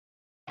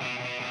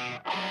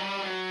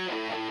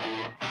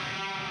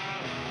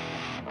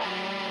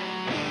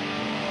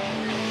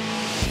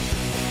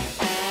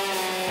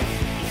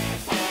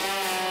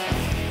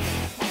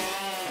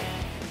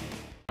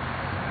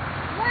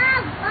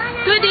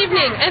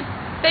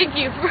Thank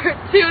you for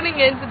tuning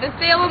in to the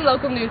Salem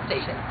local news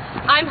station.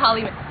 I'm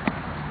Holly.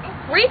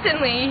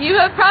 Recently, you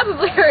have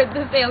probably heard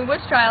the Salem witch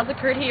trials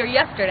occurred here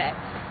yesterday.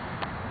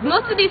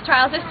 Most of these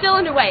trials are still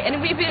underway, and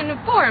we've been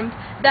informed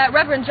that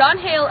Reverend John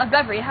Hale of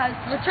Beverly has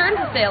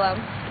returned to Salem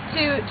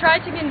to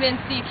try to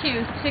convince the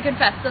accused to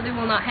confess so they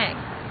will not hang.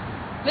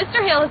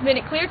 Mr. Hale has made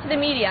it clear to the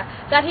media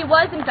that he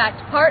was, in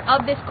fact, part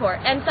of this court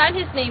and signed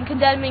his name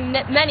condemning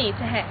many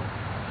to hang.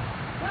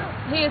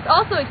 He has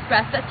also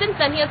expressed that since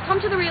then he has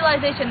come to the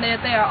realization that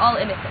they are all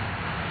innocent.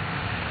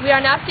 We are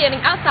now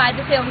standing outside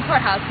the Salem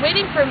courthouse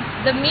waiting for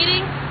the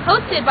meeting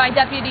hosted by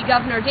Deputy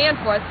Governor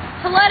Danforth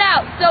to let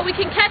out so we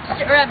can catch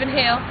Reverend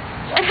Hale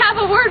and have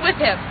a word with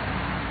him.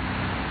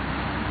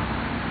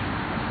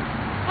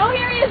 Oh,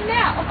 here he is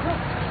now.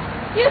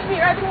 Excuse me,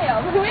 Reverend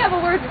Hale. Can we have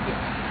a word with you?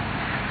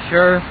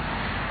 Sure.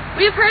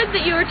 We have heard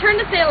that you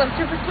returned to Salem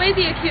to persuade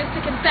the accused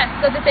to confess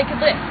so that they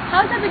could live.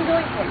 How's that been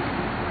going for you?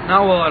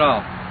 Not well at all.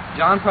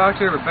 John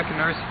Proctor, Rebecca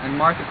Nurse, and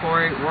Martha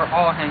Corey were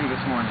all hanged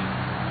this morning.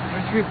 We're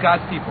three of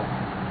God's people,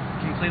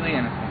 completely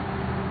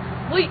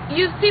innocent. Well,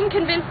 you seem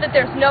convinced that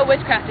there's no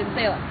witchcraft in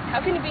Salem. How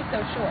can you be so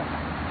sure?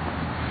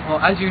 Well,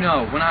 as you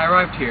know, when I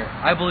arrived here,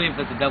 I believed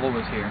that the devil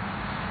was here.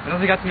 But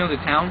as I got to know the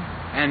town,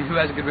 and who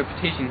has a good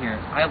reputation here,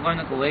 I have learned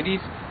that the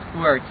ladies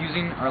who are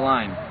accusing are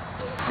lying.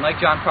 And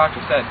like John Proctor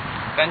said,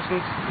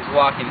 vengeance is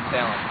walking in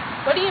Salem.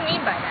 What do you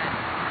mean by that?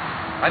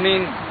 I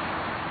mean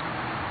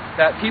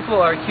that people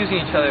are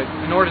accusing each other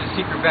in order to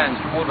seek revenge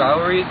for old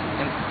rivalries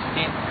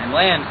and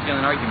land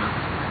stealing arguments.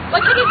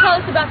 What can you tell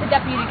us about the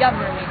deputy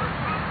governor meeting?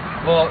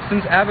 Well,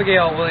 since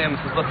Abigail Williams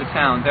has left the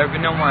town, there have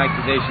been no more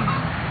accusations.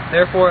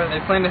 Therefore,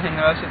 they plan to hang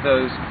the rest of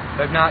those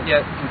who have not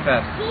yet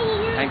confessed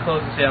and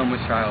close the Salem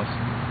witch trials.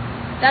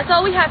 That's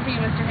all we have for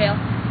you, Mr. Hale.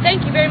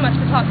 Thank you very much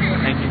for talking to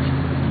us. Thank you.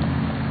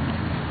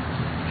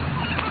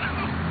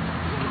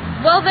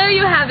 Well, there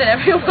you have it,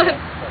 everyone.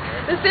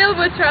 The Salem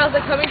witch trials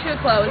are coming to a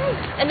close,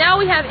 and now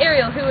we have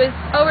Ariel, who is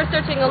over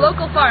searching a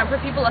local farm for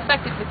people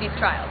affected with these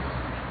trials.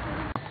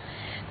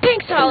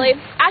 Thanks, Holly.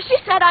 As she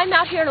said, I'm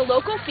out here in a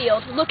local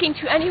field looking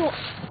to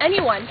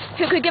anyone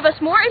who could give us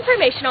more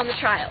information on the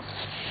trials.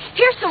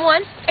 Here's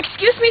someone.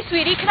 Excuse me,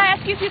 sweetie, can I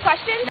ask you a few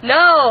questions?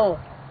 No.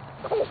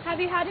 Have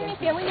you had any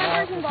family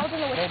members involved in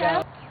the witch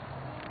trial?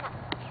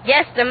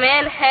 Yes, the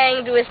man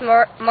hanged with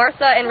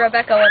Martha and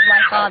Rebecca was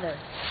my father.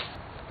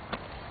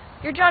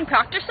 You're John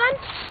Proctor's son?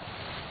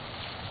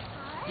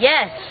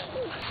 Yes.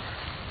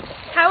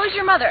 How is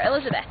your mother,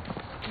 Elizabeth?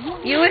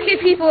 You wicked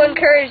people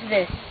encouraged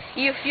this.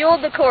 You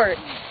fueled the court.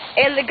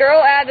 And the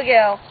girl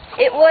Abigail,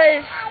 it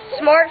was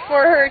smart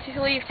for her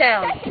to leave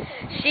town.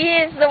 She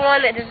is the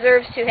one that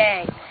deserves to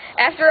hang.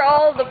 After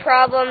all the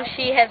problems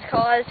she has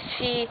caused,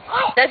 she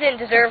doesn't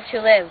deserve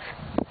to live.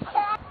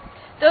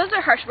 Those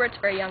are harsh words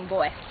for a young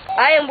boy.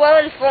 I am well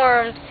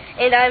informed,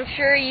 and I'm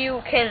sure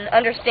you can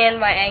understand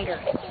my anger.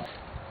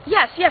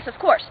 Yes, of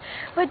course.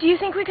 But do you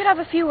think we could have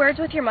a few words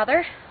with your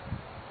mother?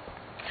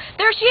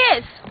 There she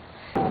is!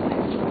 Time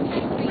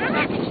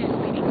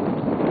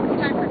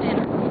for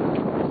dinner.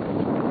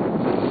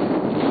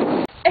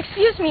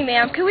 Excuse me,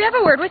 ma'am. Could we have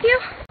a word with you?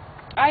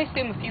 I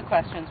assume a few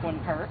questions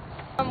wouldn't hurt.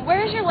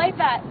 Where is your life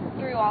at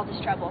through all this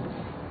trouble?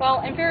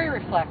 Well, I'm very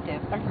reflective.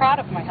 I'm proud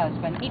of my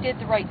husband. He did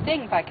the right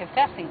thing by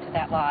confessing to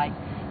that lie.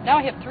 Now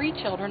I have 3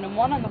 children and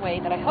one on the way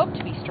that I hope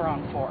to be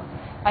strong for.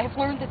 I have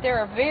learned that there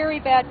are very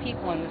bad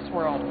people in this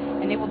world,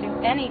 and they will do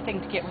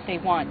anything to get what they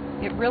want.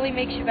 It really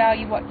makes you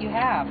value what you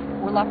have.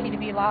 We're lucky to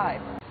be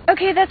alive.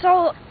 Okay, that's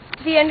all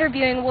the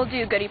interviewing will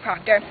do, Goody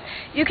Proctor.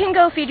 You can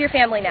go feed your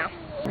family now.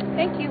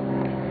 Thank you.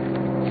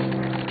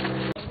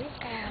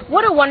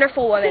 What a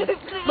wonderful woman,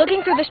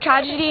 looking through this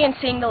tragedy and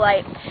seeing the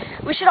light.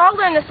 We should all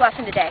learn this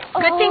lesson today.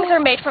 Good things are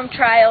made from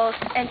trials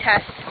and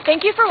tests.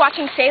 Thank you for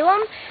watching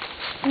Salem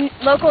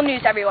Local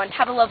News, everyone.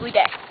 Have a lovely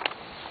day.